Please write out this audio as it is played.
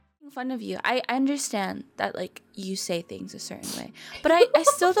fun of you. I understand that like you say things a certain way, but I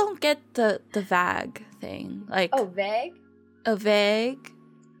still don't get the vague thing. Like vague? Vague.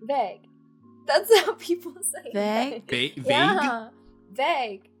 Vague. That's how people say Vague? Vague? Yeah.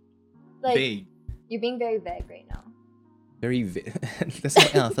 Vague. Like, Vague. you're being very vague right now. Very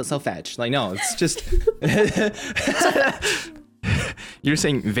that's so fetch. Like, no, it's just you're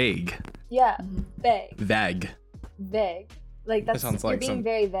saying vague. Yeah, vague. Vague. Vague. Like, That that's, sounds you're like being some-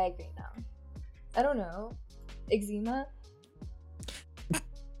 very vague right now. I don't know. Eczema?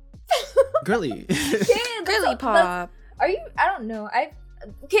 Girly. Girly pop. Are you? I don't know.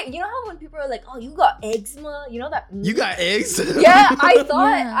 Okay, you know how when people are like, "Oh, you got eczema," you know that? You got eggs? Yeah, I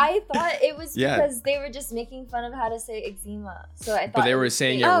thought Yeah. it was Yeah. because they were just making fun of how to say eczema. So I thought. But they it were was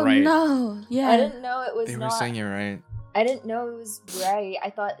saying fake. it Oh right. no! Yeah. I didn't know it was They not. were saying it right. I didn't know it was right. I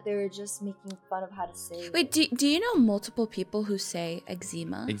thought they were just making fun of how to say it. Wait, do you know multiple people who say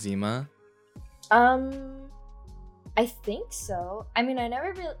eczema? Eczema? I think so. I mean, I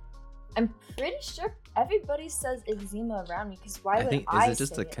never really. I'm pretty sure everybody says eczema around me. Because why I would think I? is it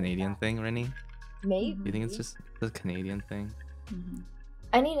just say a Canadian like that? thing, Rennie? Maybe. Do you think it's just a Canadian thing? Mhm.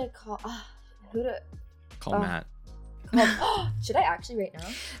 I need to call. Who to? Call Oh. Matt. Should I actually right now?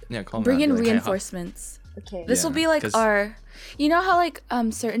 Yeah, call Bring Matt. in Be like, "Hey, reinforcements. Okay. This will Yeah, be like 'cause- our, you know how like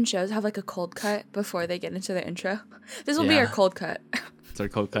certain shows have like a cold cut before they get into their intro. This will be our Yeah. cold cut. It's our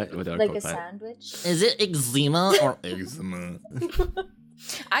cold cut with our Like cold a cut. sandwich. Is it eczema or eczema?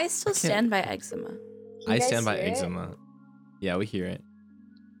 I still stand by eczema. You I guys stand by hear it? eczema. Yeah, we hear it.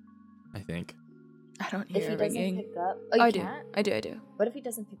 I think. I don't If hear he it doesn't ringing. pick up, oh, you I do. can't. I do. What if he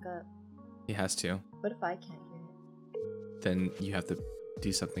doesn't pick up? He has to. What if I can't hear Then you have to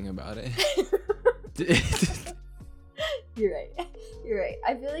do something about it. it? You're right. You're right.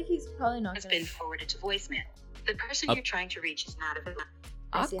 I feel like he's probably not Has gonna. been forwarded to voicemail. The person Up. you're trying to reach is not available.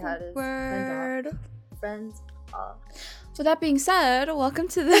 I see how it is. Awkward. Friends off. So that being said, welcome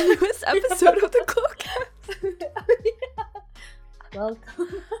to the newest episode of the Glowcast. Welcome.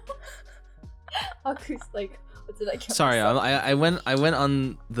 Aku's like, what did I get? Sorry, myself? I went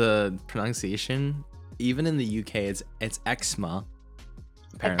on the pronunciation. Even in the UK, it's eczema.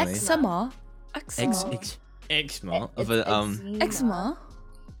 Apparently, Eczema. Eczema. eczema. It's But Eczema.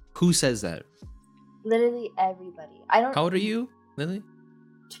 who says that? Literally everybody. I don't. How old are you, Lily?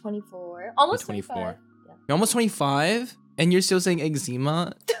 24. Almost 24. 25. Yeah. You're almost 25, and you're still saying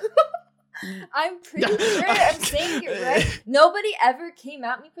eczema. I'm pretty sure I'm saying it right. Nobody ever came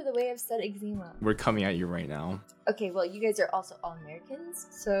at me for the way I've said eczema. We're coming at you right now. Okay, well, you guys are also all Americans,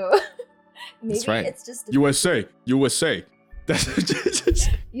 so maybe That's right. it's just USA. you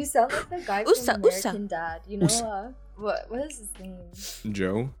sound like the guy Usa, from Usa. American Dad. You know, Usa. what is his name?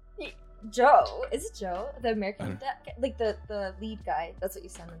 Joe. Joe. Is it Joe? The I American don't- Dad? Like the lead guy. That's what you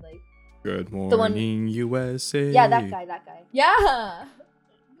sounded like. Good one- morning, USA. Yeah, that guy. Yeah.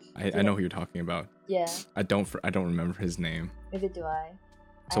 I know who you're talking about. Yeah. I don't remember his name. Neither do I.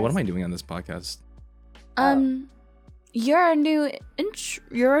 So what am I doing on this podcast? You're our new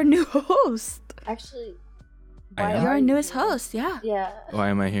you're our new host. Actually, I why am? You're are our you newest here? host, yeah. Yeah. Why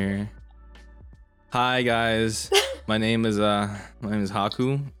am I here? Hi guys. My name is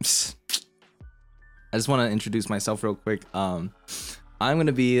Haku. I just want to introduce myself real quick. I'm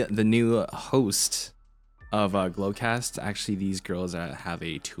gonna be the new host of Glowcast. Actually, these girls have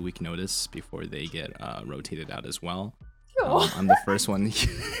a 2-week notice before they get rotated out as well. I'm the first one.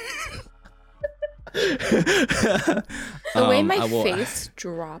 The way my I will- face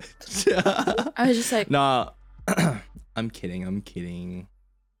dropped. I was just like, Nah, I'm kidding.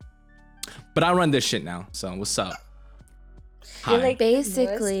 But I run this shit now. So what's up? Hi. You're like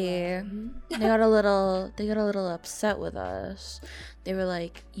basically newest one. they got a little upset with us. They were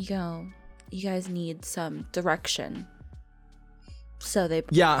like, you guys need some direction. So they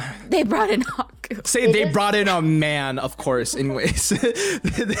brought in Haku. Say It they is- brought in a man, of course. Anyways, What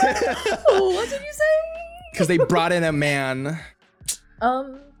did you say? because they brought in a man,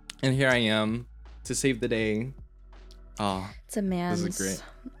 Um, and here I am to save the day. Oh, It's a man's this is great.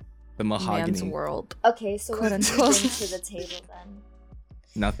 The man's mahogany. world. okay, so Quote, what do you unquote. bring to the table then?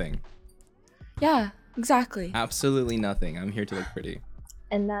 Nothing. Yeah, exactly. Absolutely nothing. I'm here to look pretty.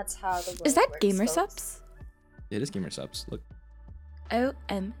 And that's how the world Is that works, gamer folks. subs? It is gamer subs. Look.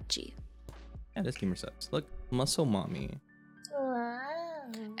 OMG. Yeah, it is gamer subs. Look, muscle mommy. Wow.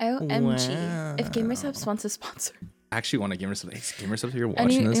 OMG. If gamer Wow. subs wants a sponsor. I actually want a gamer subs. Hey, gamer subs, if you're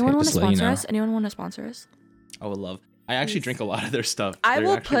watching this, Anyone hey, want to just let you sponsor know. us? Anyone want to sponsor us? I would love. I actually drink a lot of their stuff. I They're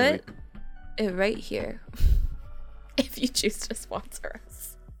will actually put really- it right here if you choose to sponsor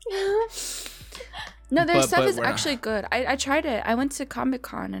us. No, their stuff is actually good. I tried it. I went to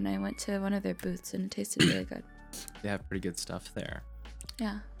Comic-Con and I went to one of their booths and it tasted really good. They have pretty good stuff there.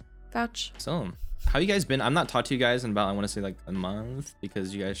 Yeah. Vouch. So, how you guys been? I'm not talked to you guys in about, I want to say like a month,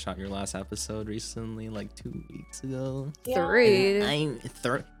 because you guys shot your last episode recently, like 2 weeks ago. Yeah.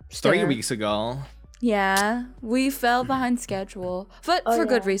 3 weeks ago. Yeah, we fell behind schedule, but for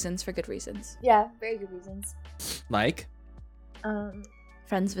good reasons. For good reasons. Yeah, very good reasons. Like?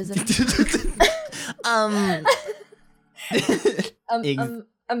 Friends visiting.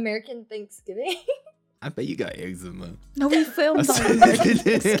 American Thanksgiving. I bet you got eczema. No, we filmed on American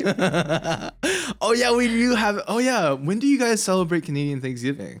Thanksgiving. Oh yeah, we do have. Oh yeah, when do you guys celebrate Canadian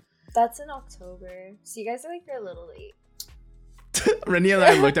Thanksgiving? That's in October. So you guys are like a little late. Rennie and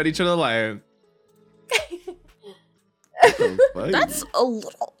I looked at each other like. That's a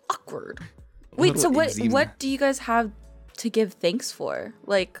little awkward. Wait, so what do you guys have to give thanks for?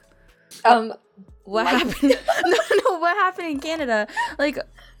 Like, what happened? No, what happened in Canada? Like,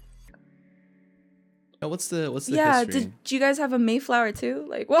 what's the Yeah, history? Did you guys have a Mayflower too?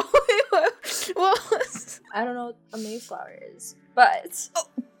 Like, what? I don't know what a Mayflower is, but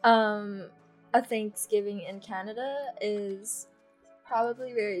a Thanksgiving in Canada is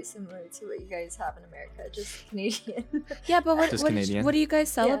probably very similar to what you guys have in America, just Canadian. Yeah, but what do you guys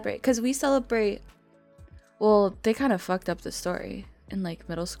celebrate? Because we celebrate. Well, they kind of fucked up the story in like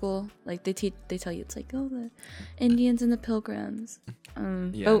middle school. Like they tell you it's like, oh, the Indians and the Pilgrims.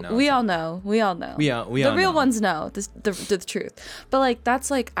 We all know. The real ones know the truth. But like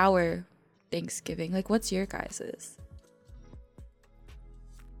that's like our Thanksgiving. Like, what's your guys's?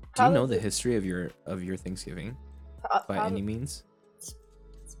 Do you know the history of your Thanksgiving by any means?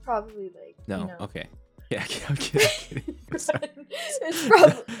 It's probably like no. Okay. Yeah. Okay.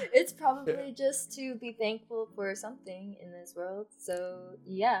 it's probably just to be thankful for something in this world. So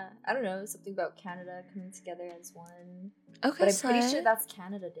yeah, I don't know, something about Canada coming together as one. Okay, but I'm pretty sure that's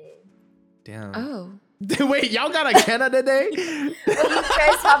Canada Day. Damn. Oh. Wait, y'all got a Canada Day? Well, you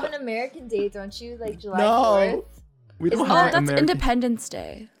guys have an American Day, don't you? Like July 4th. We don't have that's Independence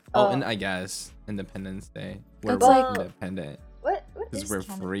Day. And I guess Independence Day. We're independent. What because we're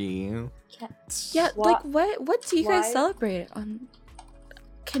Canada? Free. Yeah, like what do you guys celebrate on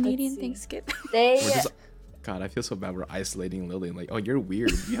Canadian Thanksgiving? God, I feel so bad. We're isolating Lily. I'm like, oh, you're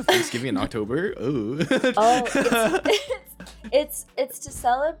weird. You have Thanksgiving in October? Oh. It's to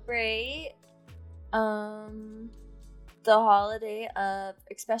celebrate the holiday of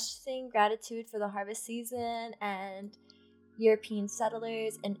expressing gratitude for the harvest season and European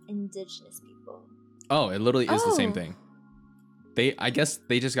settlers and indigenous people. Oh, it literally is the same thing. I guess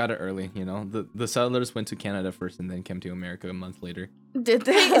they just got it early, you know. The settlers went to Canada first and then came to America a month later. Did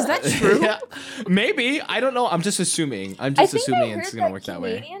they? Is that true? Yeah, maybe. I don't know. I'm just assuming. Assuming it's gonna work that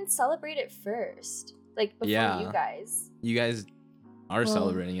way. Canadians celebrate it first, like before you guys. You guys are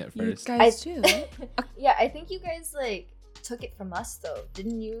celebrating it first. You guys do. Yeah, I think you guys like took it from us though,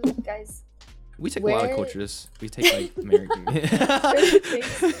 didn't you guys? We take a lot of cultures. We take like American.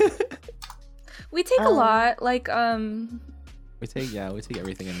 We take a lot, like We take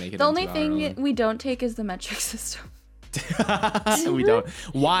everything and make it. The only thing we don't take is the metric system. We don't.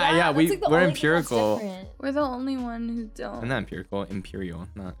 Why? Yeah, we're empirical. We're the only one who don't. I'm not empirical. Imperial,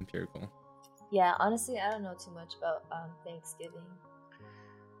 not empirical. Yeah, honestly, I don't know too much about Thanksgiving.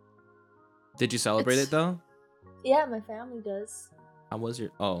 Did you celebrate it though? Yeah, my family does. How was your?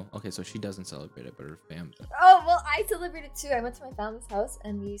 Oh, okay. So she doesn't celebrate it, but her family. Oh well, I celebrated too. I went to my family's house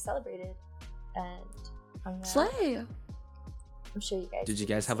and we celebrated, and hung out. Slay. I'm sure you guys. Did you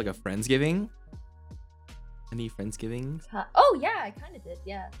guys have like a Friendsgiving? Any Friendsgivings? Oh yeah, I kind of did.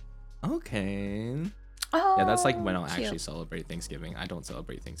 Yeah. Okay. Oh. Yeah, that's like when I'll actually celebrate Thanksgiving. I don't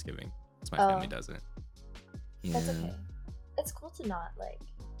celebrate Thanksgiving because my family doesn't. Yeah. That's okay. It's cool to not like,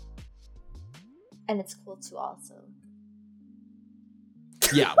 and it's cool to also.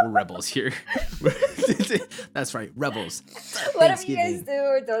 Yeah, we're rebels here. That's right, rebels. Whatever you guys do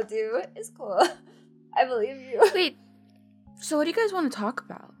or don't do is cool. I believe you. Wait. So what do you guys want to talk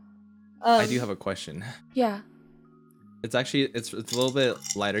about? I do have a question. Yeah. It's actually it's a little bit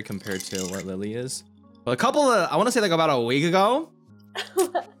lighter compared to what Lily is. But I want to say like about a week ago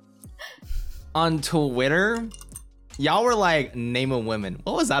on Twitter, y'all were like naming women.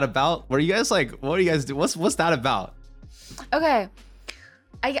 What was that about? Were you guys like, what do you guys do? What's that about? Okay.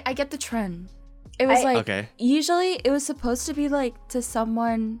 I get the trend. It was usually it was supposed to be like to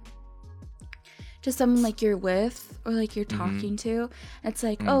someone like you're with or like you're talking to. It's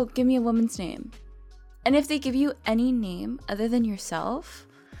like, oh, give me a woman's name. And if they give you any name other than yourself,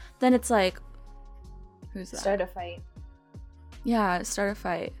 then it's like, who's that? Start a fight. Yeah, start a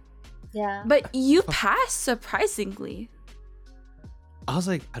fight. Yeah. But you passed surprisingly. I was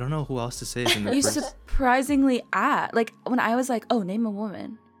like, I don't know who else to say. In the You first... surprisingly like when I was like, oh, name a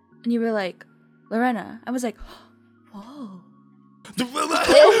woman, and you were like, Lorena. I was like, whoa.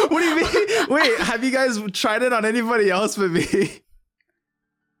 What do you mean? Wait, have you guys tried it on anybody else but me?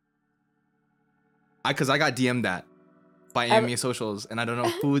 Because I got DM'd that by Amy socials, and I don't know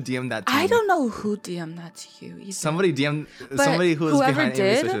who DM'd that to me. I don't know who DM'd that to you either. Somebody DM'd But somebody who was behind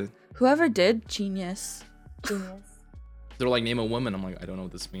Amy socials. Whoever did, genius. They're like, name a woman. I'm like, I don't know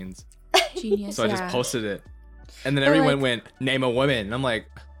what this means. Genius. So I just posted it, and then But everyone went, name a woman. And I'm like,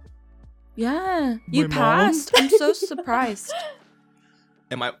 yeah, you My passed. I'm so surprised.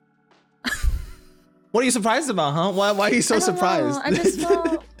 am I? What are you surprised about, huh? Why are you so I don't surprised? know. I just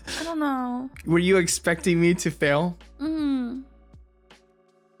felt, I don't know. Were you expecting me to fail?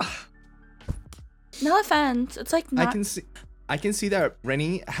 No offense. It's like not. I can see that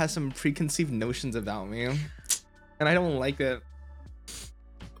Rennie has some preconceived notions about me, and I don't like it.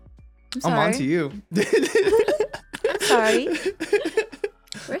 I'm on to you. I'm sorry.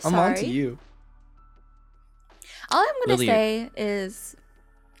 We're sorry. I'm on to you. All I'm gonna Really? say is,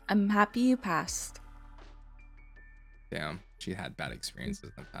 I'm happy you passed. Damn, she had bad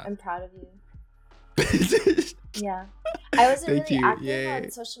experiences in I'm that. proud of you. Yeah. I wasn't Thank really you. active Yay.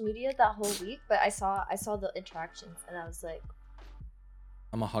 on social media that whole week, but I saw the interactions and I was like,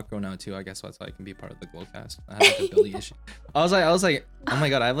 I'm a hot girl now too. I guess that's why I can be part of the Glowcast. I have like a belly issue. I was like, oh my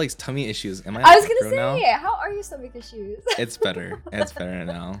god, I have like tummy issues. Am I? I was a gonna hot girl say, now? how are your stomach issues? It's better. It's better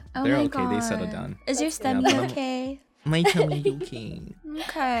now. Oh They're my okay. God. They settled down. Is your That's stomach good. Yeah, but okay? My tummy okay.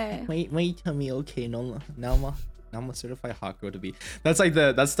 Okay. My tummy okay. No, now I'm a certified hot girl to be. That's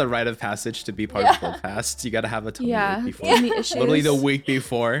the rite of passage to be part of Glowcast. You gotta have a tummy Yeah. ache before. Tummy issues. Literally the week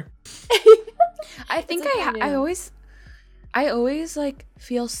before. I think It's okay, I always like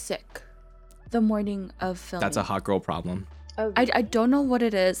feel sick the morning of filming. That's a hot girl problem. Oh, I don't know what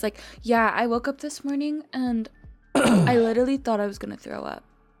it is. Like, yeah, I woke up this morning and I literally thought I was gonna throw up.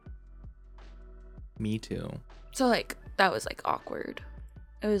 Me too. So like that was like awkward.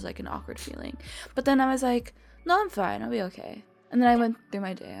 It was like an awkward feeling. But then I was like, no, I'm fine. I'll be okay. And then I went through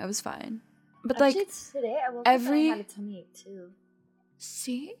my day. I was fine. But actually, like today I woke up and I had a tummy ache too.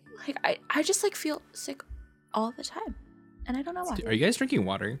 see, like I just like feel sick all the time, and I don't know why. Are you guys drinking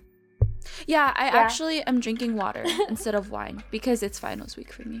water? Yeah, I actually am drinking water instead of wine because it's finals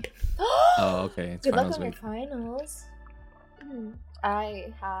week for me. Oh, okay. It's Good luck finals on your week. finals.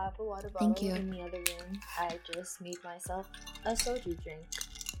 I have a water bottle Thank you. in the other room. I just made myself a soju drink.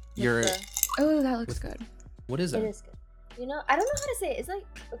 You're. Oh, that looks good. What is It it? is good. You know, I don't know how to say it. It's like,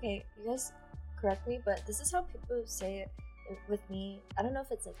 okay, you guys correct me, but this is how people say it with me. I don't know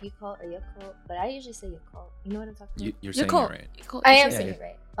if it's like Yakult or Yakult, but I usually say Yakult. You know what I'm talking about? You're saying Yakult. it right. Yakult. I am Yeah, saying yeah. it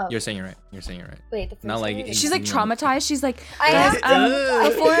right. Oh, You're saying it right. You're saying it right. wait, the first Not like one is- She's like traumatized. She's like, I guys,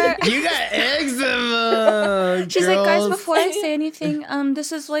 am before You got eczema. she's like, guys, girls. before I say anything,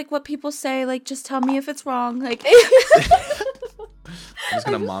 this is like what people say. Like, just tell me if it's wrong. Like, I'm just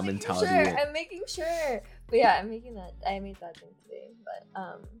gonna I'm mom making mentality. Sure. it. I'm making sure. But yeah, I made that drink today.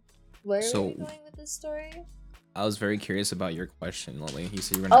 But where So- are we going with this story? I was very curious about your question, Lily. You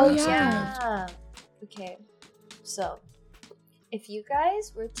said you were gonna Oh ask something else. yeah. Okay. So, if you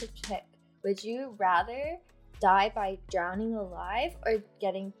guys were to pick, would you rather die by drowning alive or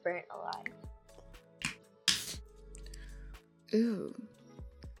getting burnt alive? ooh,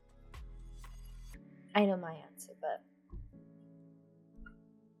 I know my answer, but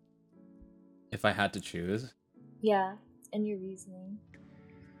If I had to choose, yeah, and your reasoning.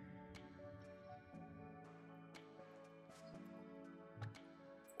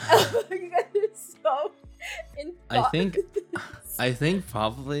 You guys are so in I thought. think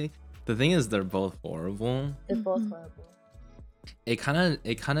probably the thing is they're both horrible. They're both Mhm. horrible. It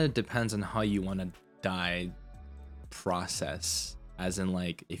kind of depends on how you want to die process. As in,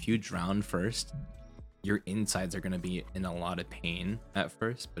 like, if you drown first, your insides are gonna be in a lot of pain at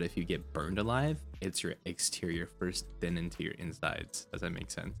first. But if you get burned alive, it's your exterior first, then into your insides. Does that make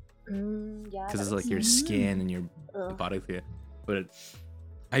sense? Yeah. Because that it's like makes your sense. skin and your Ugh. body fluid. But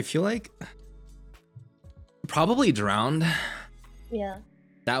I feel like probably drowned. Yeah.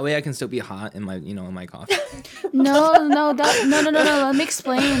 That way I can still be hot in my, in my coffee. no. Let me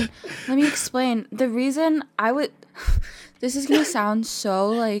explain. The reason I would, this is gonna sound so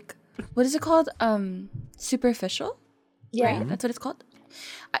like, what is it called? Superficial. Yeah. Right? That's what it's called.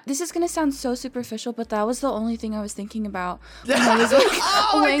 This is gonna sound so superficial, but that was the only thing I was thinking about when I was like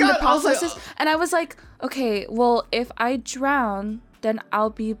Oh my weighing the God, I was like, processes. And I was like, okay, well, if I drown, then I'll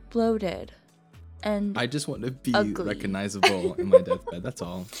be bloated. and I just want to be ugly. recognizable in my deathbed. That's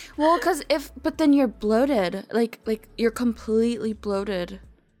all. Well, but then you're bloated. Like you're completely bloated.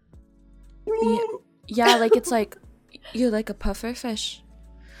 Yeah, like it's like you're like a puffer fish.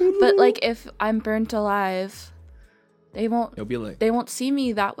 But like if I'm burnt alive, they won't see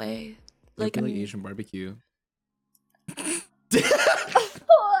me that way. Like you'll be like Asian barbecue. What?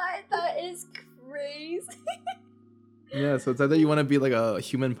 That is crazy. Yeah, so it's either you want to be like a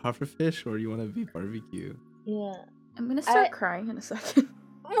human puffer fish or you want to be barbecue. Yeah. I'm gonna start crying in a second.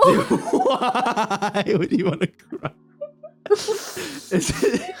 Dude, why would you want to cry?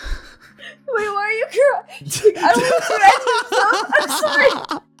 Wait, why are you crying? I don't want to do anything. I'm sorry.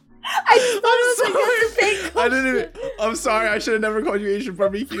 I just thought it was like a fake I didn't even. I'm sorry. I should have never called you Asian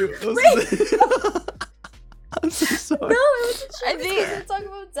barbecue. I'm so sorry. No, it was a joke. We're talking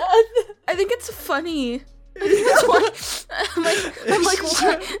about death. I think it's funny. I think that's why I'm like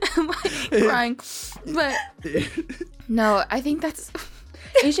what? I'm like crying. But no, I think that's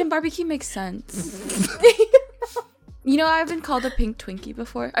Asian barbecue makes sense. You know, I've been called a pink Twinkie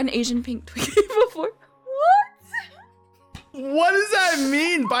before. An Asian pink Twinkie before. What does that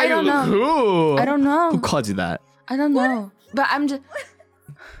mean? By I don't know. who? I don't know. Who called you that? I don't know. But I'm just.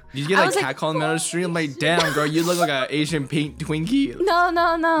 Did you get like catcalling me on the street? I'm like, damn, girl, you look like an Asian pink Twinkie.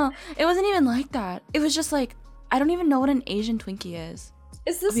 No. It wasn't even like that. It was just like, I don't even know what an Asian Twinkie is.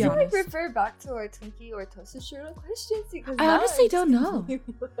 Is this to like refer back to our Twinkie or toasted strudel questions? Because I honestly don't know. I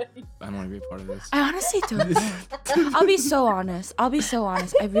don't want to be a part of this. I honestly don't know. I'll be so honest.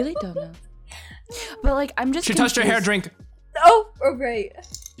 I really don't know. But like, I'm just. She touched her hair drink. Oh, right.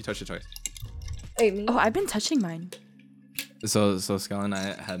 You touched it twice. Wait, me? Oh, I've been touching mine. So Scala and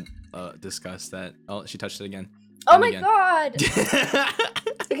I had discussed that. Oh, she touched it again. Oh my god.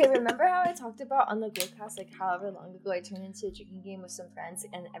 Okay, remember how I talked about on the Glowcast, like however long ago I turned into a drinking game with some friends,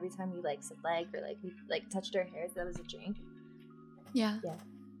 and every time we like said leg or like we like touched our hair, that was a drink. Yeah.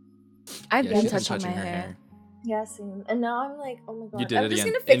 I've been touching my hair. Yeah, same. And now I'm like, oh my god. You did it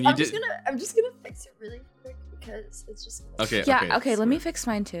again. I'm just gonna fix it really quick because it's just okay. Yeah. Okay. Let me fix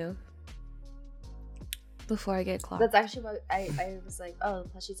mine too. Before I get clocked. That's actually what I was like, oh,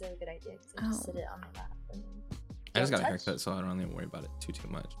 plushies are a good idea because I just sit it on my lap. I just got a haircut, so I don't really worry about it too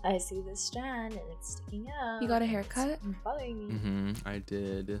much. I see this strand and it's sticking out. You got a haircut? It's bothering me. Mm-hmm. I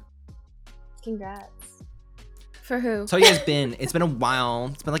did. Congrats. For who? So how you guys been? It's been a while.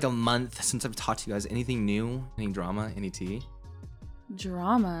 It's been like a month since I've talked to you guys. Anything new? Any drama? Any tea?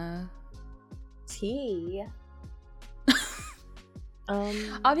 Drama. Tea.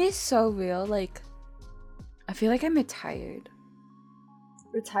 I'll be so real. Like, I feel like I'm retired.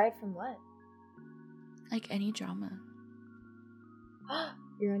 Retired from what? Like any drama.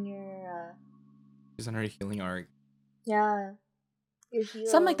 You're on your She's on her healing arc. Yeah. You're healed.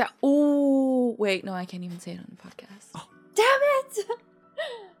 Something like that. Oh wait, no, I can't even say it on the podcast. Oh. Damn it!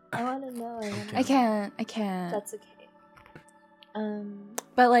 I wanna know. I can't. That's okay.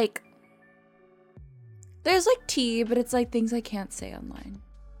 But like, there's like tea, but it's like things I can't say online.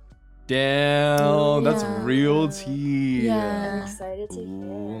 Damn, that's Yeah. real tea. Yeah. I'm excited to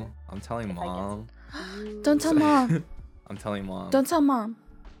hear. I'm telling mom. Don't tell mom. I'm telling mom. Don't tell mom.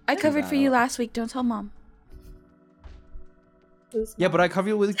 I covered for you last week. Don't tell mom. Yeah, but I covered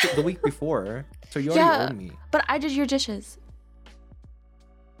you with the week before, so you already owed me. But I did your dishes.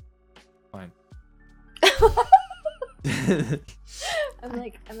 Fine. I'm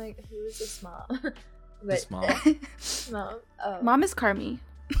like, who is this mom? This mom. Mom. Oh. Mom is Carmi.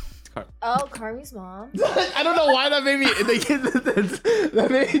 Oh, Carmi's mom. I don't know why that made me. They gave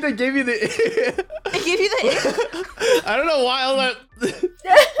me the. I gave you the. I don't know why all that.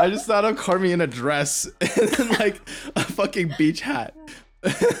 I just thought of Carmi in a dress and then like a fucking beach hat.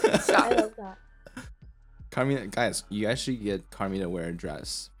 I love that. Carmi, guys, you guys should get Carmi to wear a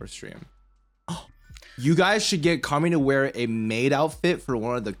dress for stream. Oh, you guys should get Carmi to wear a maid outfit for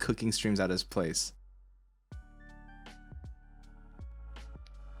one of the cooking streams at his place.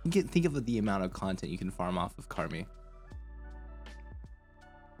 Think of the amount of content you can farm off of Carmi.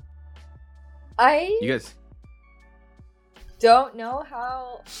 You guys don't know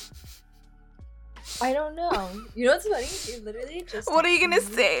how. I don't know. You know what's funny? You literally just. What are you gonna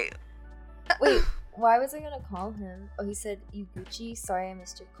say? Wait, why was I gonna call him? Oh, he said, "You Gucci? Sorry, I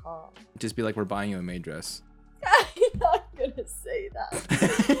missed your call." just be like, we're buying you a maid dress. I'm not gonna say that.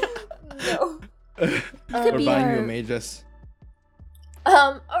 No. We're buying you a maid dress.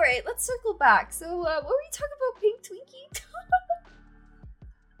 All right, let's circle back. So, what were we talking about? Pink Twinkie?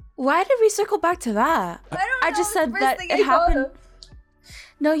 Why did we circle back to that? I don't know. I just said First that thing it happened.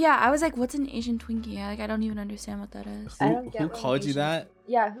 No, yeah, I was like, what's an Asian Twinkie? I don't even understand what that is. I don't get Who what an called you Asian- that?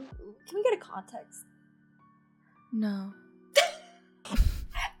 Yeah, who? Can we get a context? No.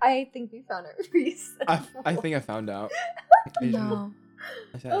 I think we found it recently. I think I found out. No.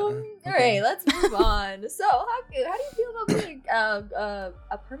 All right, let's move on. So, Haku, how do you feel about being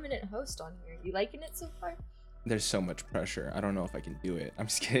a permanent host on here? You liking it so far? There's so much pressure. I don't know if I can do it. I'm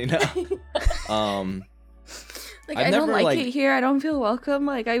just kidding. Like, I've I don't never, like it here. I don't feel welcome.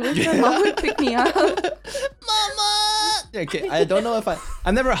 Like, I wish my mom would pick me up. Mama! Okay, I don't know if I've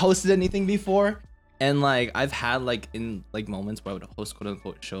never hosted anything before. And, like, I've had, like, in, like, moments where I would host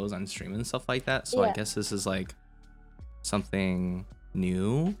quote-unquote shows on stream and stuff like that. So I guess this is, like, something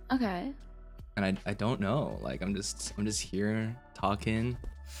new. Okay. And I don't know. Like, I'm just here talking.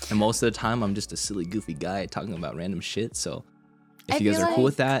 And most of the time, I'm just a silly, goofy guy talking about random shit. So if you guys are cool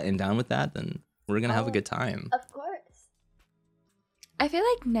with that and down with that, then we're going to have a good time. Of course. I feel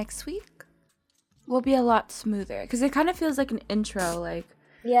like next week will be a lot smoother. Because it kind of feels like an intro, like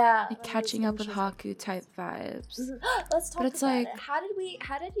catching up with Haku type vibes. Let's talk it's about like, it.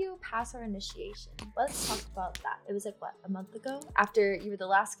 How did you pass our initiation? Let's talk about that. It was like, what, a month ago? After you were the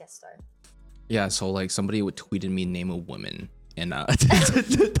last guest star. Yeah, so, like, somebody would tweeted me name a woman. And I'm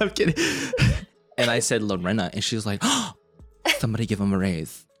kidding. And I said Lorena, and she was like, oh, somebody give him a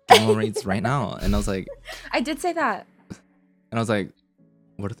raise. Give him a raise right now. And I was like, I did say that. And I was like,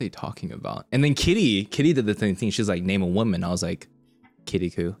 what are they talking about? And then Kitty did the same thing. She's like, name a woman. I was like,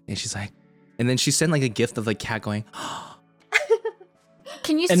 Kitty-coo. And she's like, and then she sent like a gift of like cat going, oh.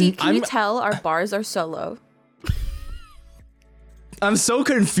 Can you tell our bars are so low? I'm so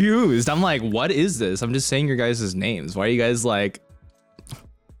confused. I'm like, what is this? I'm just saying your guys' names. Why are you guys like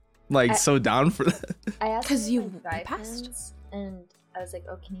so down for that? I asked because you guy passed. friends, and I was like,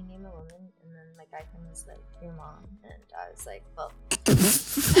 oh, can you name a woman? And then my guy friend was like, your mom. And I was like, well,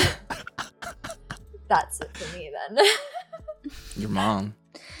 that's it for me then. Your mom.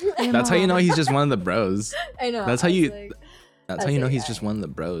 That's how you know he's just one of the bros. I know. That's how you. That's how you know he's just one of the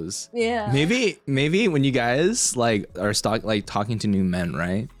bros. Yeah. Maybe when you guys like are talking to new men,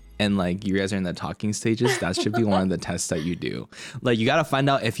 right? And like you guys are in the talking stages, that should be one of the tests that you do. Like you gotta find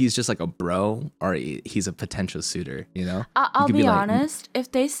out if he's just like a bro or he's a potential suitor. You know? I'll be honest.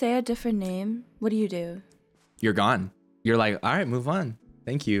 If they say a different name, what do you do? You're gone. You're like, all right, move on.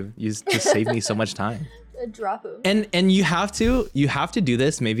 Thank you. You just saved me so much time. Drop him. And you have to do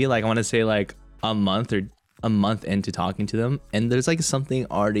this. Maybe like I want to say like a month into talking to them, and there's like something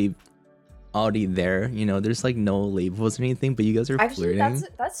already there, you know, there's like no labels or anything, but you guys are actually flirting.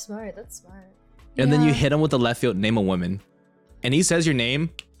 That's smart. And then you hit him with the left field, name a woman, and he says your name,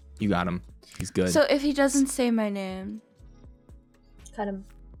 you got him. He's good. So if he doesn't say my name, cut him.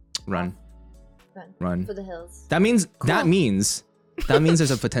 Run For the hills. that means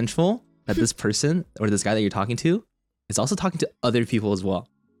there's a potential that this person or this guy that you're talking to is also talking to other people as well.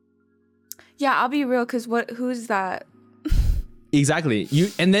 Yeah, I'll be real, because who's that? Exactly.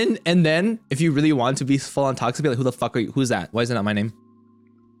 And then if you really want to be full on toxic, be like, who the fuck are you? Who's that? Why is it not my name?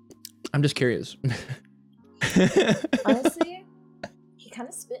 I'm just curious. Honestly, he kind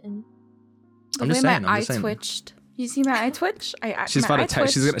of spitting. I'm just saying. My eye twitched. You see my eye twitch? She's about to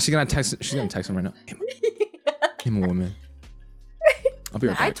text. She's gonna text him right now. Name a woman. I'll be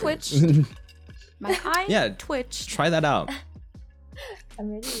right back. My eye twitched. My eye twitched. Try that out.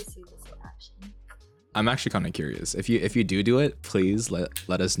 I'm ready to see this in action. I'm actually kind of curious. If you do it, please let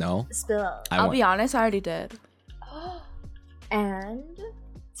us know. Spill. I'll be honest, I already did. And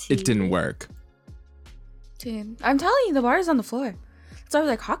it didn't work. Dude, I'm telling you, the bar is on the floor. So I was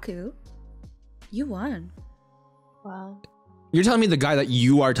like, Haku, you won. Wow. You're telling me the guy that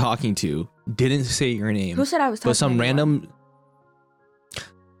you are talking to didn't say your name? Who said I was talking to some random?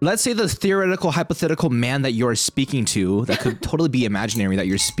 Let's say the theoretical, hypothetical man that you're speaking to, that could totally be imaginary that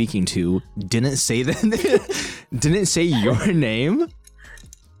you're speaking to, didn't say didn't say your name,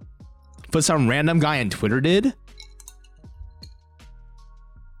 but some random guy on Twitter did.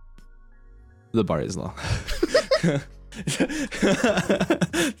 The bar is low. The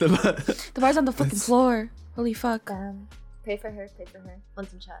bar's on the fucking floor. Holy fuck. Pay for her. Want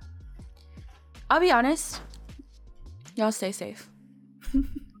some chat. I'll be honest. Y'all stay safe.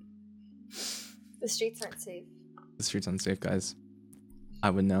 The streets aren't safe. The streets aren't safe, guys. I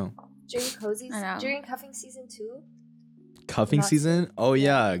would know. During cuffing season 2. Cuffing season? Safe. Oh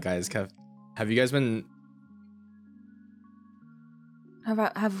yeah, guys. Have you guys been?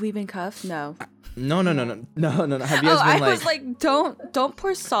 Have we been cuffed? No. No. Have you guys been I was like, don't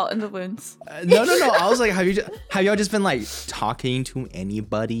pour salt in the wounds. No. I was like, have y'all just been like talking to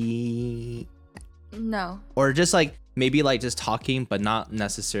anybody? No. Or just like maybe like just talking, but not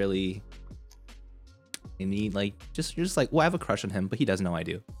necessarily any like just you're just like, well, I have a crush on him, but he doesn't know I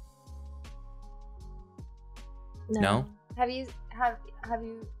do. No? Have you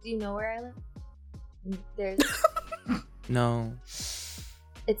do you know where I live? There's No.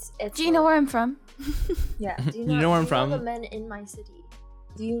 it's Do you know where I'm from? Yeah. Do You know where I'm from? The men in my city.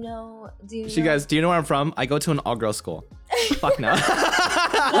 Do you know Guys, do you know where I'm from? I go to an all-girl school. Fuck no.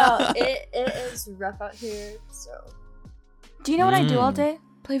 No, it is rough out here, so. Do you know what I do all day?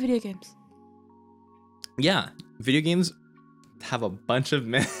 Play video games. Yeah, video games have a bunch of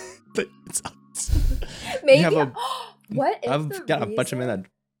men. Maybe. What if I've got a bunch of men that.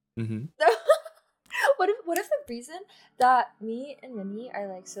 What if the reason that me and Minnie are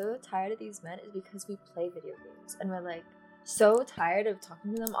like so tired of these men is because we play video games and we're like so tired of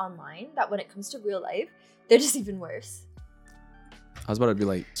talking to them online that when it comes to real life, they're just even worse. I was about to be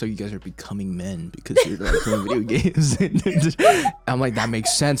like, so you guys are becoming men because you're like playing video games. I'm like, that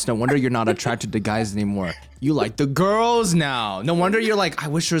makes sense. No wonder you're not attracted to guys anymore. You like the girls now. No wonder you're like, I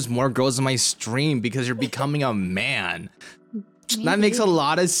wish there was more girls in my stream because you're becoming a man. Maybe. That makes a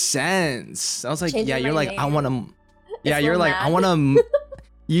lot of sense. I was like, yeah, you're like, name. I want to. Yeah, you're like, I want to.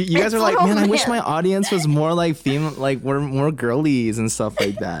 You guys are like, man, I wish my audience was more like female, like we're more girlies and stuff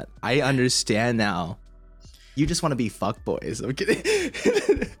like that. I understand now. You just want to be fuckboys. I'm kidding.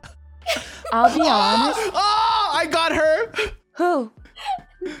 I'll be honest. Oh, I got her. Who?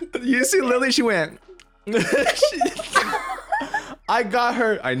 You see Lily, she went. I got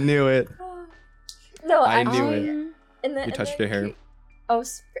her. I knew it. No, I knew it. You touched her hair. Oh,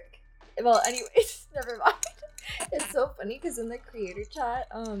 frick. Well, anyways, never mind. It's so funny because in the creator chat,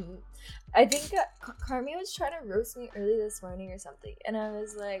 I think Carmi was trying to roast me early this morning or something, and I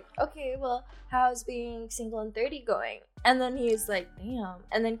was like, okay, well, how's being single and 30 going? And then he was like, damn.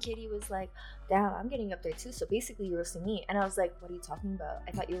 And then Katie was like, damn, I'm getting up there too, so basically you're roasting me. And I was like, what are you talking about?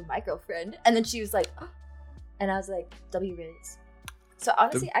 I thought you were my girlfriend. And then she was like, oh. And I was like, W Riz. So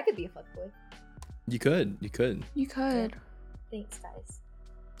honestly, I could be a fuckboy. You could. Yeah. Thanks, guys.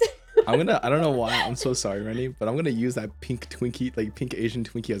 I don't know why, I'm so sorry, Rennie, but I'm gonna use that pink Twinkie, like pink Asian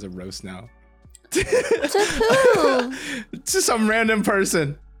Twinkie as a roast now. To who? To some random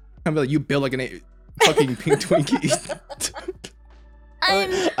person. I'm like, you build like a fucking pink Twinkie.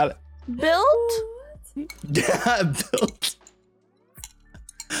 I'm built? Yeah, built.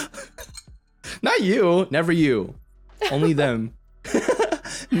 Not you, never you. Only them.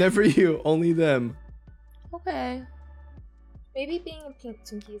 Never you, only them. Okay. Maybe being a pink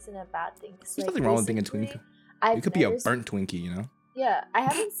Twinkie isn't a bad thing. There's nothing wrong with being a Twinkie. You could be a burnt Twinkie, you know? Yeah, I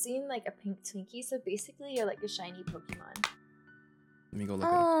haven't seen like a pink Twinkie, so basically you're like a shiny Pokemon. Let me go look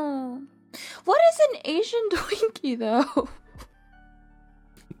it up. What is an Asian Twinkie though?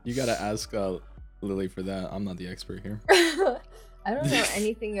 You gotta ask Lily for that. I'm not the expert here. I don't know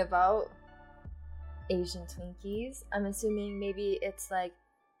anything about Asian Twinkies. I'm assuming maybe it's like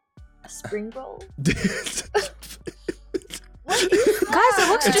a spring roll. Guys, it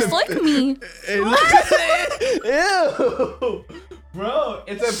looks just like me. Ew, bro,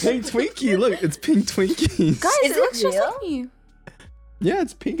 it's a pink Twinkie. Look, it's pink Twinkie. Guys, it looks just like me. Yeah,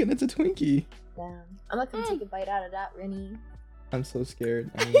 it's pink and it's a Twinkie. Damn, I'm not gonna take a bite out of that, Rennie. I'm so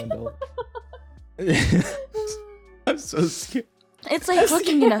scared. I'm an adult. I'm so scared. It's like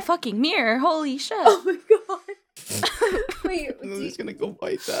looking in a fucking mirror. Holy shit. Oh my god. Wait, Lily's gonna go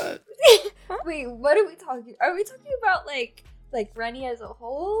bite that. Wait, what are we talking? Are we talking about like Rennie as a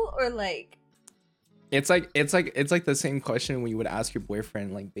whole, or like? It's like the same question when you would ask your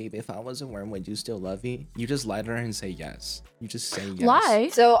boyfriend, like, babe, if I was a worm, would you still love me? You just lie to her and say yes. You just say yes. Lie?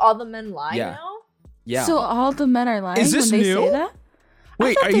 So all the men lie now? Yeah. So all the men are lying Is this when they new? say that?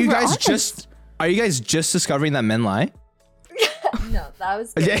 Wait, are you guys just discovering that men lie? No, that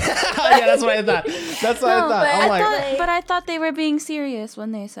was good. Yeah, that's what I thought. That's what I thought. But I thought they were being serious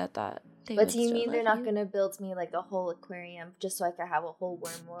when they said that. But do you mean they're not gonna build me like a whole aquarium just so I can have a whole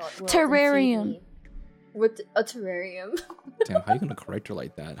worm world? Terrarium. With a terrarium. Damn, how are you gonna correct her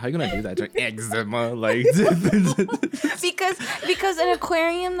like that? How are you gonna do that? Like, eczema, like. because an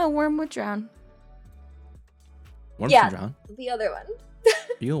aquarium, the worm would drown. Worms can drown? The other one.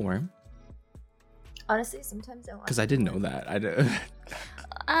 Are you a worm? Honestly, sometimes I want. Because I didn't know that.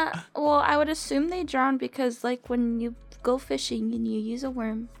 Well, I would assume they drown because, like, when you go fishing and you use a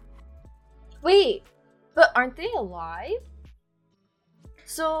worm. Wait, but aren't they alive?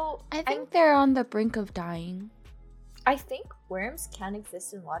 So I think they're on the brink of dying. I think worms can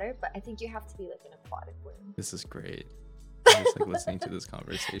exist in water, but I think you have to be like an aquatic worm. This is great. I'm just like listening to this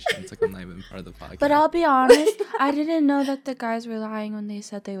conversation. It's like I'm not even part of the podcast. But I'll be honest, I didn't know that the guys were lying when they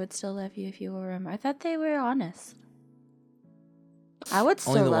said they would still love you if you were a worm. I thought they were honest. I would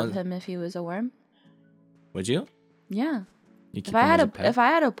Only still the love ones- him if he was a worm. Would you? Yeah. You keep If I him had as a pet? if I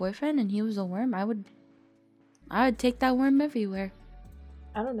had a boyfriend and he was a worm, I would take that worm everywhere.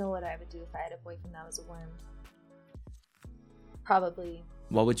 I don't know what I would do if I had a boyfriend that was a worm. Probably.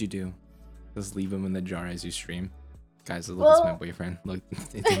 What would you do? Just leave him in the jar as you stream. Guys, look, it's my boyfriend. Look,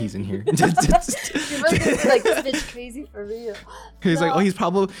 he's in here. You're really gonna be like, this bitch crazy for real. He's like, oh, he's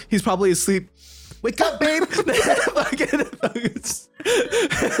probably asleep. Wake up, babe.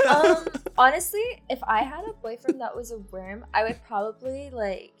 Honestly, if I had a boyfriend that was a worm, I would probably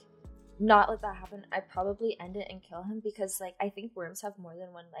like not let that happen. I'd probably end it and kill him because like I think worms have more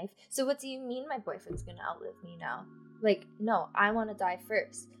than one life. So what do you mean my boyfriend's gonna outlive me now? Like, no, I want to die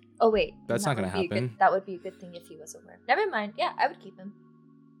first. Oh wait, that's not gonna happen. That would be a good thing if he was a worm. Never mind. Yeah, I would keep him.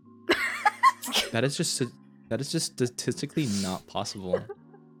 That is just statistically not possible.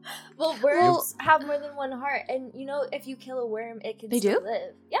 Well, worms have more than one heart, and you know, if you kill a worm, it can still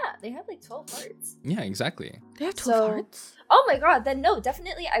live. Yeah, they have like 12 hearts. Yeah, exactly. They have 12 hearts? Oh my god, then no,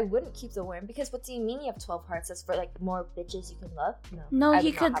 definitely I wouldn't keep the worm, because what do you mean you have 12 hearts? That's for like more bitches you can love? No,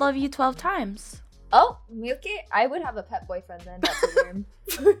 he could love you 12 times. Oh, okay. I would have a pet boyfriend then. That's a worm.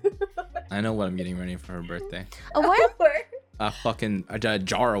 I know what I'm getting ready for her birthday. A worm? A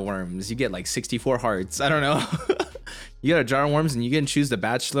jar of worms. You get like 64 hearts. I don't know. You get a jar of worms and you can choose the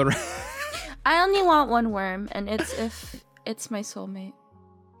bachelor. I only want one worm, and it's if it's my soulmate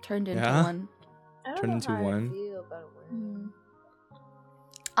turned into one. I don't know how I feel about a worm.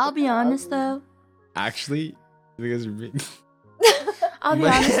 I'll be honest though. Actually, because I'll be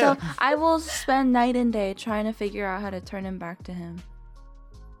honest though, I will spend night and day trying to figure out how to turn him back to him.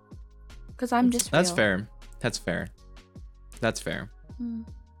 Cause I'm just That's real. fair. That's fair. That's fair.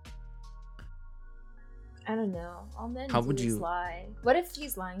 I don't know. All men How do would is you lie. What if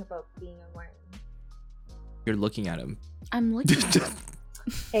he's lying about being a worm? You're looking at him. I'm looking at him.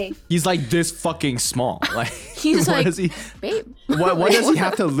 Hey. He's like this fucking small. Like he's like, babe. What does he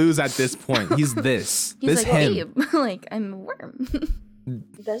have to lose at this point? He's this. He's this like, him. babe. Like, I'm a worm.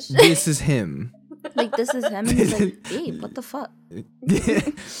 This is him. Like, this is him, and he's like, babe, what the fuck?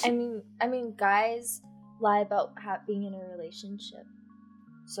 I mean, guys lie about being in a relationship.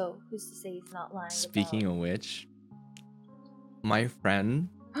 So who's to say he's not lying? Speaking of which, my friend,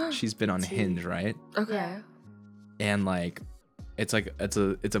 she's been on Hinge, right? Okay. Yeah. And like, it's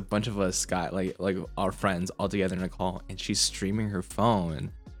a bunch of us like our friends all together in a call, and she's streaming her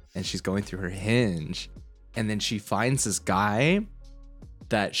phone, and she's going through her Hinge, and then she finds this guy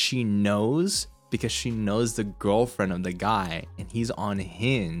that she knows because she knows the girlfriend of the guy, and he's on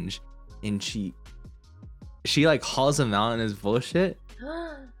Hinge, and she like calls him out on his bullshit.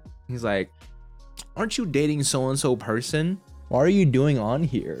 He's like, aren't you dating so and so person? What are you doing on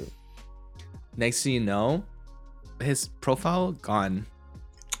here? Next thing you know, his profile gone.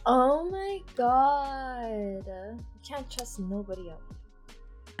 Oh my god. You can't trust nobody else.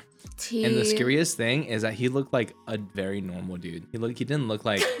 And the scariest thing is that he looked like a very normal dude. He didn't look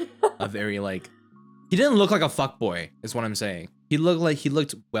like a very like, he didn't look like a fuckboy, is what I'm saying. He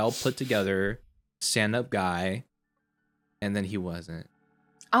looked well put together, stand-up guy, and then he wasn't.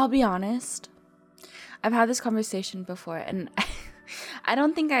 I'll be honest. I've had this conversation before, and I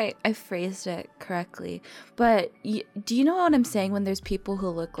don't think I phrased it correctly. But do you know what I'm saying when there's people who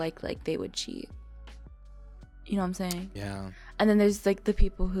look like they would cheat? You know what I'm saying? Yeah. And then there's like the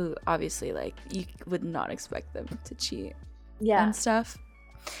people who obviously like you would not expect them to cheat. Yeah. And stuff.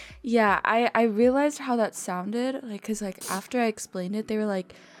 Yeah, I realized how that sounded. Like, cause like after I explained it, they were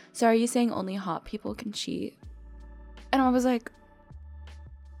like, "So are you saying only hot people can cheat?" And I was like,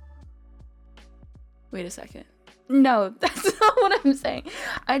 wait a second. No, that's not what I'm saying.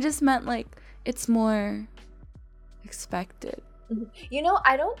 I just meant like it's more expected. You know,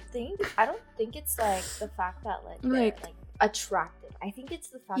 I don't think it's like the fact that they're like attractive. I think it's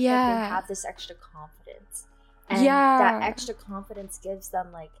the fact that they have this extra confidence. And that extra confidence gives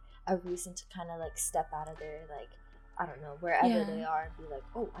them like a reason to kind of like step out of their like, I don't know, wherever they are and be like,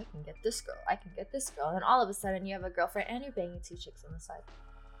 oh, I can get this girl. And then all of a sudden you have a girlfriend and you're banging two chicks on the side.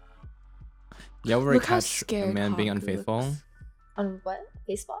 You ever catch a man being unfaithful? Looks. On what?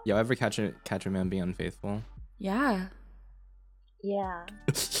 Baseball? You ever catch a man being unfaithful? Yeah. Yeah.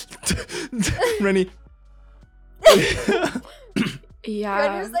 Rennie. Yeah.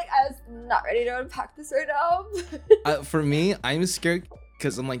 Rennie was like, I was not ready to unpack this right now. For me, I'm scared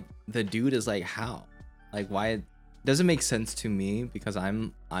because I'm like, the dude is like, how? Like, why? It doesn't make sense to me because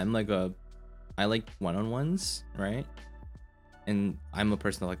I'm like I like one-on-ones, right? And I'm a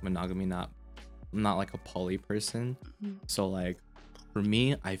person that like monogamy, I'm not like a poly person. Mm-hmm. So like, for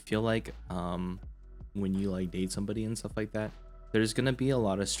me, I feel like when you like date somebody and stuff like that, there's gonna be a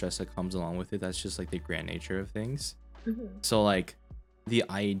lot of stress that comes along with it. That's just like the grand nature of things. Mm-hmm. So like the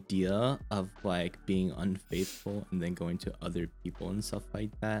idea of like being unfaithful and then going to other people and stuff like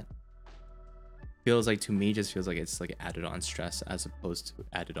that feels like, to me, just feels like it's like added on stress as opposed to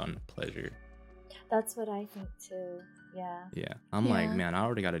added on pleasure. That's what I think too. Yeah. Yeah, I'm like, man, I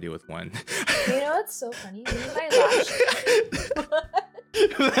already got to deal with one. You know what's so funny? Me and my lash.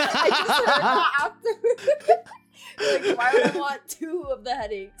 I just heard that after. Like, why would I want 2 of the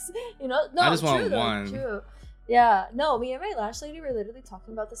headaches? You know, no, I just true, want though, one. True. Yeah, no, me and my lash lady were literally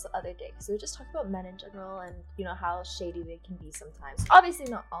talking about this the other day because we were just talking about men in general and you know how shady they can be sometimes. Obviously,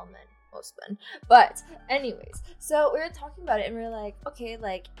 not all men, most men, but anyways. So we were talking about it and we were like, okay,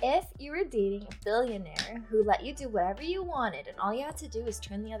 like if you were dating a billionaire who let you do whatever you wanted and all you had to do is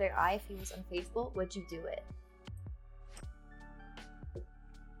turn the other eye if he was unfaithful, would you do it?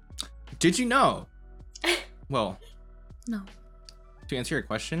 Did you know? Well, No. to answer your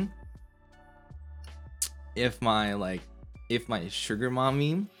question, if my sugar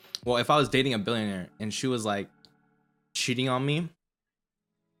mommy, well, if I was dating a billionaire and she was like cheating on me,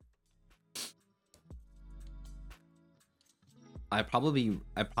 I'd probably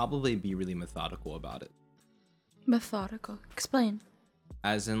be really methodical about it. Methodical. Explain.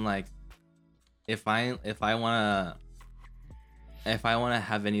 As in, like, if I wanna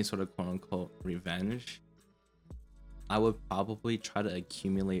have any sort of quote unquote revenge, I would probably try to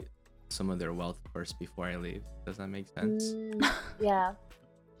accumulate some of their wealth first before I leave. Does that make sense? Yeah.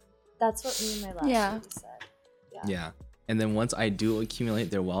 That's what me and my last lady said. Yeah. And then once I do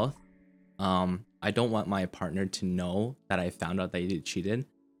accumulate their wealth, I don't want my partner to know that I found out that they cheated.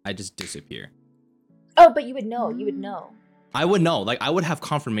 I just disappear. Oh, but you would know. You would know. I would know. Like, I would have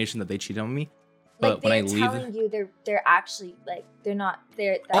confirmation that they cheated on me. But Like, when I they're leave, telling you they're actually, like, they're not,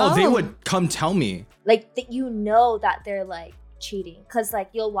 they're... they would come tell me. Like, you know that they're, like, cheating. Because,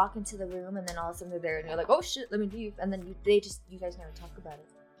 like, you'll walk into the room and then all of a sudden they're there and you're like, oh, shit, let me leave. And then you guys never talk about it.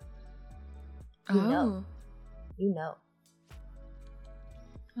 You know. You know.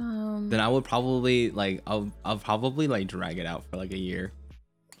 Then I would probably, like, I'll probably, like, drag it out for, like, a year.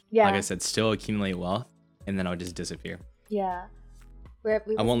 Yeah. Like I said, still accumulate wealth. And then I'll just disappear. Yeah.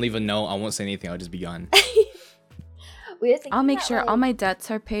 I won't leave a note. I won't say anything. I'll just be gone. I'll make sure all my debts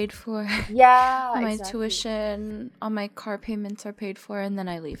are paid for. Yeah, all my tuition, all my car payments are paid for, and then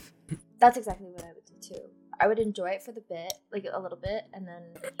I leave. That's exactly what I would do too. I would enjoy it for the bit, like a little bit, and then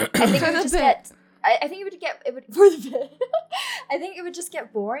I think it would just get. I think it would for the bit. I think it would just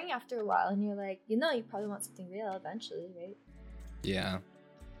get boring after a while, and you're like, you probably want something real eventually, right? Yeah.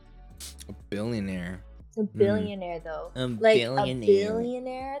 A billionaire. A billionaire, though. A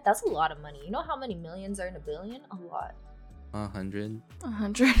billionaire? That's a lot of money. You know how many millions are in a billion? A lot. 100.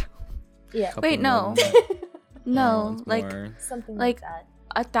 100? Yeah. Wait, no. No, like more. Something like that.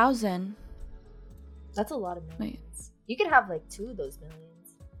 1,000. That's a lot of millions. Wait. You could have like 2 of those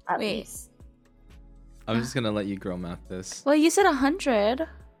millions. At least. I'm just gonna let you girl math this. Well, you said 100.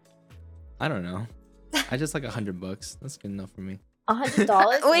 I don't know. I just like $100. That's good enough for me.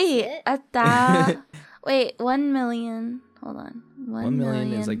 $100? Wait, wait, 1 million. Hold on. 1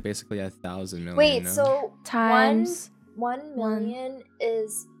 million is like basically 1,000 million. Wait, so times 1 million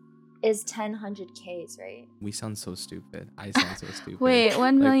is 1,000Ks, right? We sound so stupid. I sound so stupid. Wait,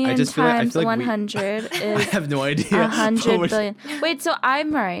 1 million times 100 is. I have no idea. 100 billion. Wait, so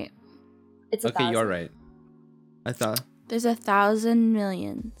I'm right. It's okay, 1,000. you're right. I thought there's 1,000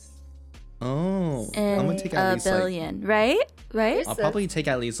 millions. Oh, and I'm gonna take at least billion, right? I'll probably take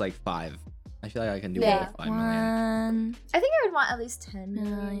at least like 5. I feel like I can do it with 5 million. I think I would want at least 10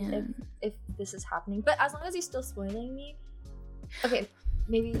 million if this is happening. But as long as you're still spoiling me. Okay,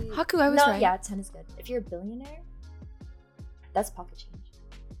 maybe. Haku, I was right. Yeah, 10 is good. If you're a billionaire, that's pocket change.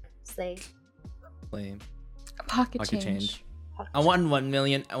 Slay. Pocket change. I want 1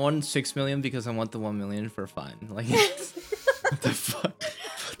 million. I want 6 million because I want the 1 million for fun. Like, what the fuck?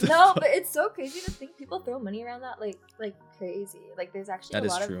 No, but it's so crazy to think people throw money around that like crazy. Like, there's actually a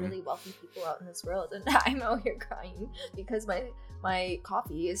lot of really wealthy people out in this world, and I'm out here crying because my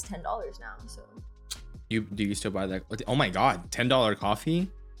coffee is $10 now. So do you still buy that? Oh my god, $10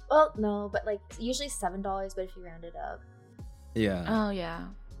 coffee? Well, no, but like usually $7. But if you round it up, yeah. Oh yeah,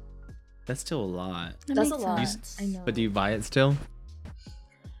 that's still a lot. That's a lot. I know. But do you buy it still?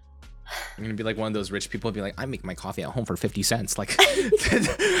 I'm gonna be like one of those rich people. Be like, I make my coffee at home for 50 cents. Like,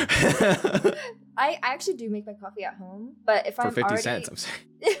 I actually do make my coffee at home, but if I'm 50 cents, I'm saying.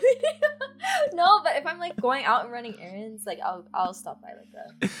 No, but if I'm like going out and running errands, like I'll stop by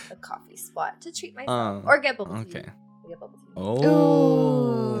like a coffee spot to treat myself or get bubble tea. Okay. Get bubble tea.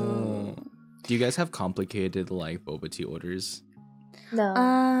 Oh. Do you guys have complicated like boba tea orders?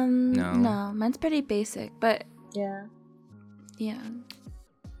 No. No, mine's pretty basic, but Yeah. yeah.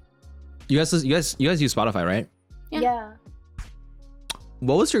 You guys use Spotify, right? Yeah.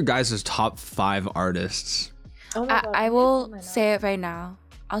 What was your guys' top 5 artists? Oh my God. I will say it right now.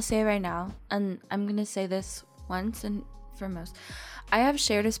 I'll say it right now, and I'm gonna say this once and for most. I have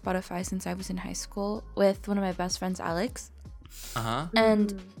shared a Spotify since I was in high school with one of my best friends, Alex.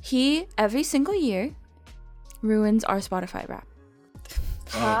 And he, every single year, ruins our Spotify rap.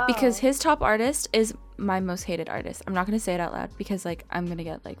 Wow. Because his top artist is my most hated artist. I'm not going to say it out loud because, like, I'm going to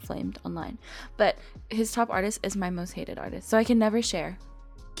get, like, flamed online. But his top artist is my most hated artist. So I can never share.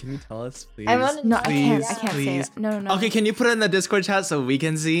 Can you tell us, please? I want to No, know. I can't say it. No. Okay, can you put it in the Discord chat so we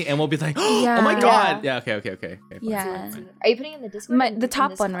can see and we'll be like, oh Yeah. my God. Yeah, okay. Fine, Yeah. fine. Are you putting it in the Discord? The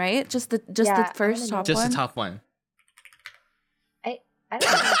top one, right? Just the first top Just one? the top one. I don't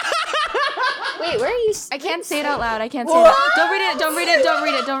know. Wait, where are you? I can't say it out loud. I can't say it. Don't read it. Don't read it. Don't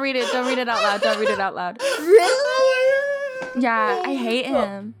read it. Don't read it. Don't read it out loud. Don't read it out loud. Really? Yeah, I hate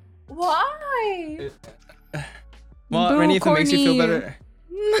him. Why? Well, Boo, Rennie, if it makes you feel corny. better,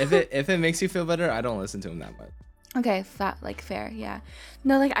 if it makes you feel better, I don't listen to him that much. Okay, fair, yeah.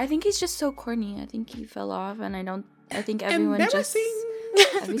 No, like, I think he's just so corny. I think he fell off, and I think everyone just,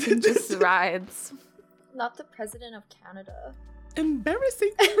 everything just rides. Not the president of Canada.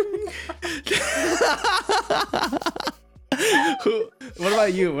 Embarrassing. What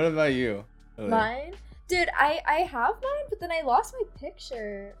about you? Mine? Dude, I have mine, but then I lost my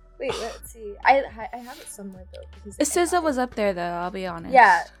picture. Wait, let's see. I have it somewhere though. Because SZA was up there though, I'll be honest.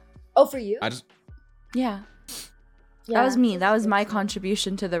 Yeah. Oh, for you? Yeah. Yeah. That was me. That was my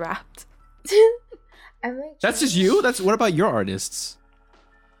contribution to the rap. I'm like, That's just you? What about your artists?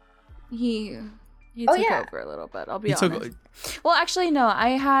 He Oh, took yeah. over a little bit, I'll be He took- honest. Well, actually, no. I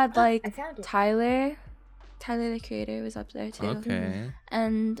had, like, I found it. Tyler the Creator was up there, too. Okay.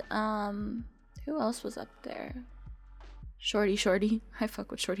 And, who else was up there? Shorty. I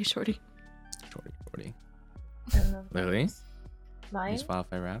fuck with Shorty. Shorty. I don't know. Lily? Mine? You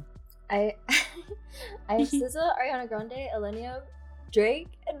Spotify rap? I have SZA, Ariana Grande, Elenia, Drake,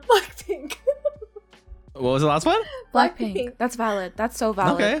 and Blackpink. What was the last one? Blackpink. That's valid. That's so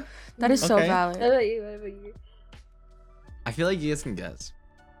valid. Okay. That is so Okay. valid. What about you? I feel like you guys can guess.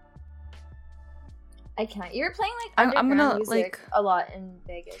 I can't. You're playing like I'm underground gonna, music like- a lot in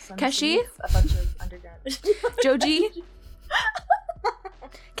Vegas. So I'm Keshi? assuming it's a bunch of underground. Joji?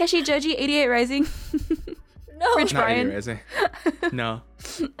 Keshi, Joji, 88 Rising. No. Rich Not Brian. Eddie Rising. No.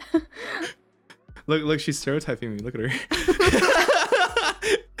 Look, she's stereotyping me. Look at her.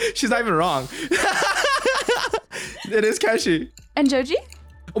 She's not even wrong. It is Keshi. And Joji?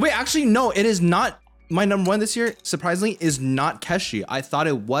 Oh, wait, actually, no, it is not. My number one this year, surprisingly, is not Keshi. I thought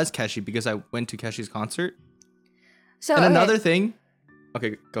it was Keshi because I went to Keshi's concert. So, And okay. another thing.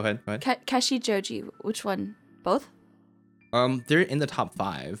 Okay, go ahead. Keshi, Joji. Which one? Both? They're in the top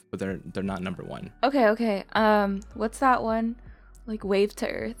 5, but they're not number 1. Okay. What's that one? Like Wave to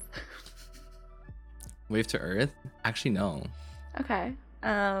Earth. Wave to Earth? Actually, no. Okay.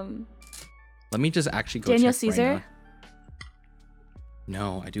 Let me just actually go Daniel check right Caesar? now.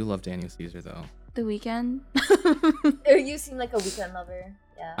 No, I do love Daniel Caesar though. The Weeknd. Oh, you seem like a weekend lover.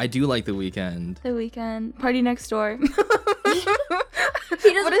 Yeah. I do like The Weeknd. The Weeknd. Party Next Door. He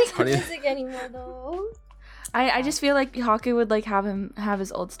doesn't What make is- music anymore though. I just feel like Haku would like have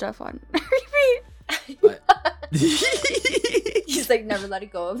his old stuff on repeat. He's like never let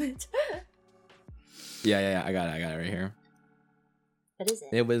it go of it. Yeah, I got it right here. What is it?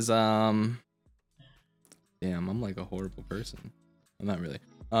 It was damn, I'm like a horrible person. I'm not really.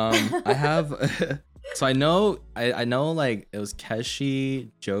 I have so I know like it was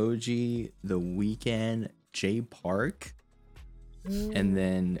Keshi, Joji, The Weeknd, Jay Park, and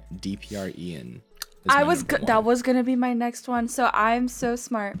then DPR Ian. That was gonna be my next one. So I'm so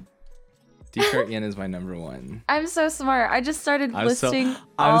smart. DPR Ian is my number 1. I'm so smart. I just started listing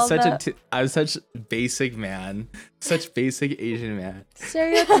I'm all I'm such basic man, such basic Asian man.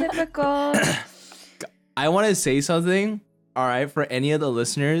 stereotypical. I want to say something. All right, for any of the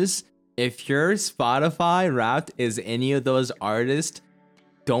listeners, if your Spotify Wrapped is any of those artists,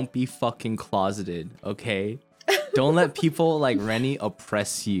 don't be fucking closeted, okay? Don't let people like Rennie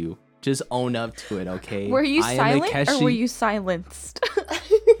oppress you. Just own up to it, okay? Were you I am a silent or Keshi- were you silenced?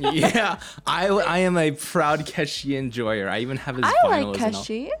 Yeah, I am a proud Keshi enjoyer. I even have his I like vinyls and all.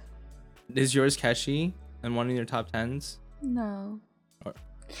 Keshi. Is yours Keshi and one of your top 10s? No. Or-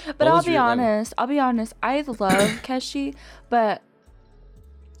 But what I'll was be your, honest. I love Keshi, but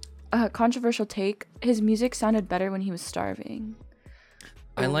controversial take. His music sounded better when he was starving.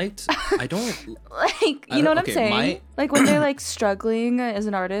 I don't like, you know what I'm saying? Like when they're like struggling as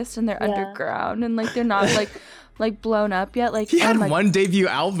an artist and they're underground and like they're not like blown up yet. Like he had one debut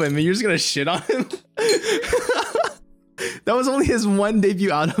album and you're just gonna shit on him. That was only his one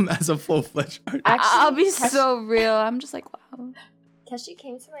debut album as a full-fledged artist. I'll be so real. I'm just like, wow. Keshi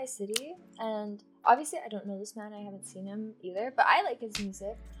came to my city, and obviously I don't know this man. I haven't seen him either, but I like his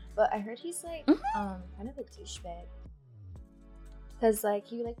music. But I heard he's like kind of a douchebag. Cause like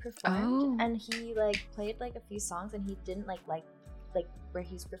he like performed and he like played like a few songs and he didn't like where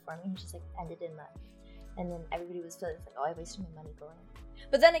he's performing. He just like ended in that, and then everybody was feeling like, oh, I wasted my money going.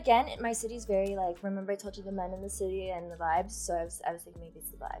 But then again, my city's very like, remember I told you the men in the city and the vibes. So I was thinking maybe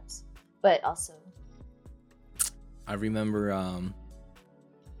it's the vibes, but also I remember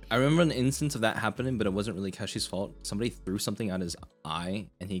an instance of that happening, but it wasn't really Keshi's fault. Somebody threw something at his eye,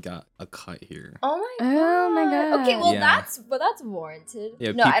 and he got a cut here. Oh my god. Okay, well that's warranted.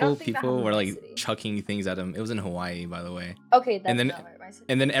 Yeah, no, I don't think people were like chucking things at him. It was in Hawaii, by the way. Okay, that's not right. My city.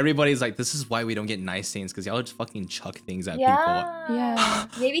 And then everybody's like, "This is why we don't get nice things, because y'all just fucking chuck things at people." Yeah.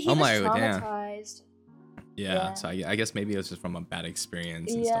 Maybe he was traumatized. Yeah. So I guess maybe it was just from a bad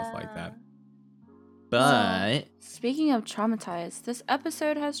experience and stuff like that. But speaking of traumatized, this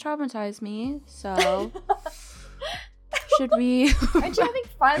episode has traumatized me. So should we? Aren't you having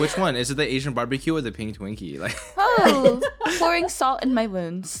fun? Which one? Is it the Asian barbecue or the pink Twinkie? Like pouring salt in my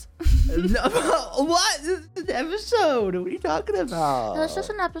wounds. What? This is an episode. What are you talking about? It was just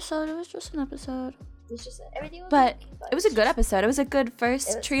an episode. Everything. But it was a good episode. It was a good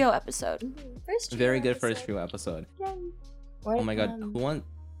first trio episode. Very good first trio episode. Yay. Oh my god, who wants?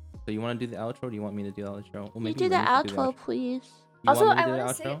 So you want to do the outro? Or do you want me to do the outro? Well, maybe do the outro, please. Also, I want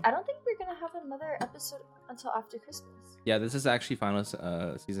to say, I don't think we're gonna have another episode until after Christmas. Yeah, this is actually final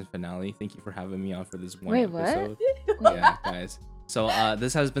season finale. Thank you for having me on for this one episode. What? Yeah, guys. So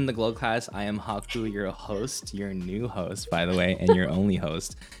this has been the Glowcast. I am Haku, your host, your new host, by the way, and your only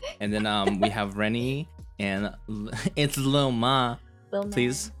host. And then we have Rennie and it's Lil Ma.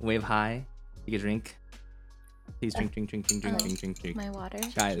 Please wave hi. Take a drink. Please drink. My water.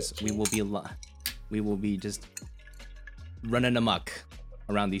 Guys, we will be just running amok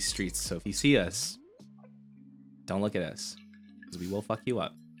around these streets. So if you see us, don't look at us, because we will fuck you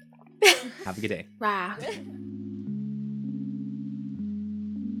up. Have a good day. Rah.